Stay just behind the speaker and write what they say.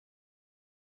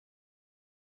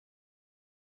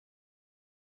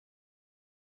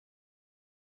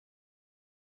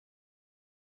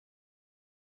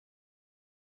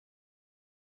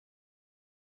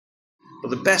But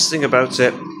the best thing about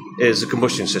it is the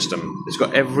combustion system. It's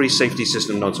got every safety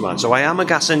system known to man. So I am a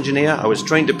gas engineer. I was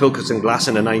trained at Pilkington Glass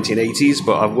in the 1980s,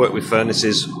 but I've worked with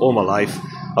furnaces all my life.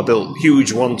 I built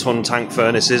huge 1-ton tank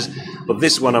furnaces, but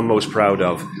this one I'm most proud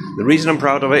of. The reason I'm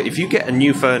proud of it, if you get a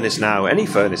new furnace now, any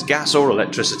furnace, gas or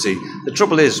electricity, the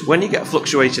trouble is when you get a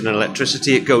fluctuation in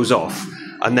electricity, it goes off.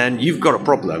 And then you've got a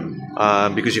problem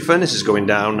because your furnace is going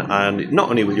down, and not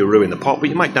only will you ruin the pot, but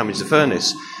you might damage the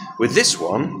furnace. With this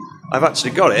one, I've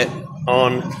actually got it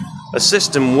on a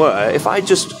system where if I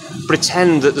just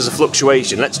pretend that there's a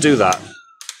fluctuation, let's do that.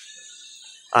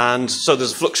 And so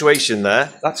there's a fluctuation there.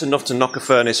 That's enough to knock a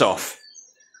furnace off.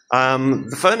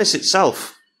 The furnace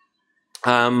itself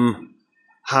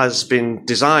has been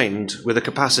designed with a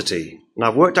capacity. Now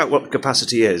I've worked out what the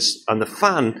capacity is, and the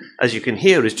fan, as you can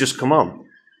hear, has just come on.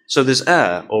 So there's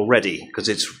air already, because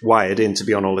it's wired in to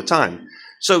be on all the time.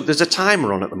 So there's a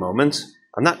timer on at the moment,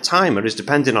 and that timer is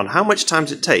depending on how much time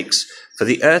it takes for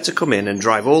the air to come in and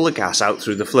drive all the gas out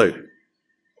through the flue.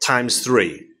 Times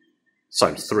 3.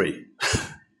 Times 3.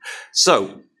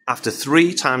 So after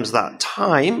 3 times that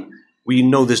time, we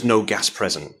know there's no gas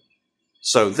present.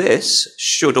 So this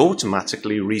should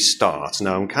automatically restart.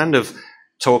 Now I'm kind of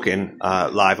talking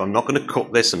live. I'm not going to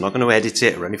cut this. I'm not going to edit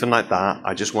it or anything like that.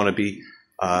 I just want to be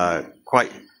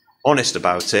quite honest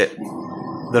about it,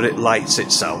 that it lights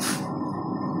itself.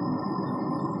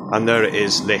 And there it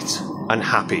is, lit and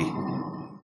happy.